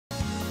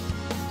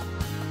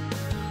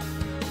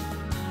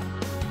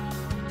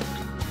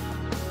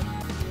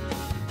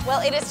Well,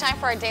 it is time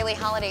for our daily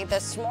holiday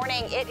this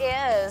morning. It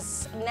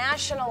is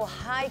National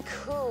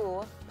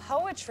Haiku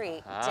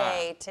Poetry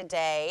Day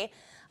today,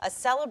 a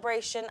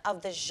celebration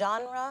of the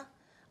genre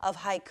of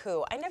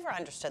haiku. I never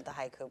understood the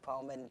haiku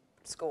poem in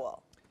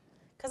school.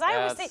 Because I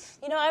always think,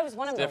 I was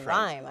one of the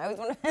rhyme. I was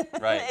one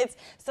of right.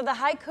 So the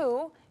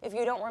haiku, if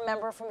you don't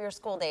remember from your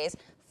school days,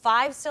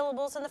 5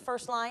 syllables in the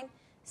first line,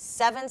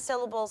 7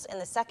 syllables in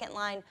the second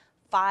line,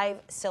 5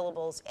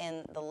 syllables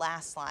in the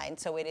last line.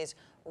 So it is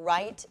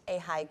write a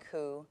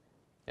haiku.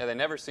 Yeah, they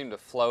never seem to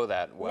flow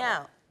that well.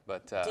 No.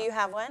 But do you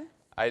have one?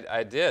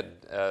 I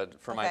did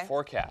for my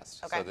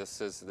forecast. Okay.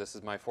 So this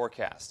is my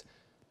forecast.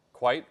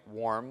 Quite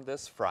warm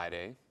this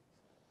Friday.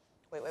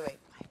 Wait. Quite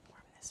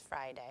warm this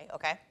Friday.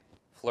 Okay.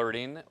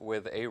 Flirting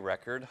with a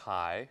record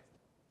high.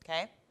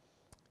 Okay.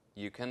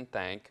 You can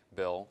thank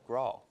Bill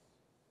Grawl.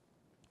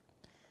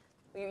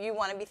 You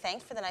want to be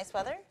thanked for the nice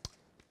weather?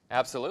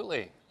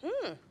 Absolutely.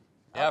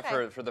 Yeah,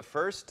 okay. For the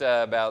first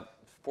about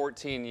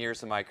 14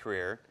 years of my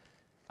career,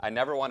 I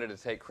never wanted to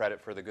take credit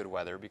for the good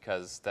weather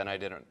because then I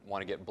didn't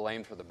want to get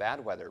blamed for the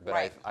bad weather.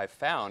 But I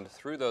found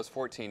through those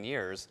 14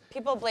 years...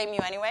 People blame you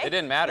anyway? It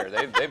didn't matter.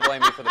 They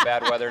blame me for the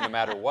bad weather no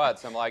matter what.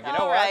 So I'm like, you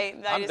know what?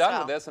 I'm done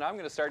with this and I'm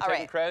going to start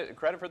taking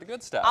credit for the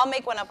good stuff. I'll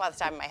make one up off the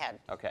top of my head.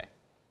 Okay.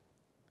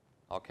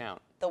 I'll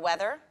count. The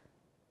weather.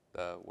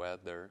 The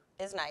weather.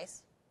 Is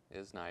nice.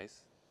 Is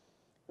nice.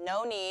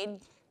 No need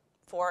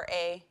for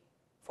a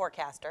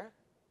forecaster.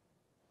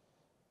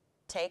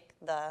 Take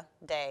the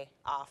day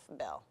off,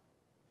 Bill.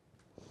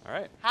 All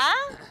right.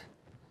 Huh?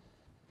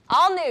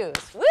 All news.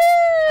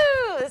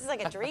 Woo! This is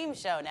like a dream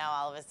show now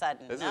all of a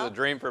sudden. This is a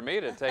dream for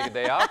me to take a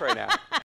day off right now.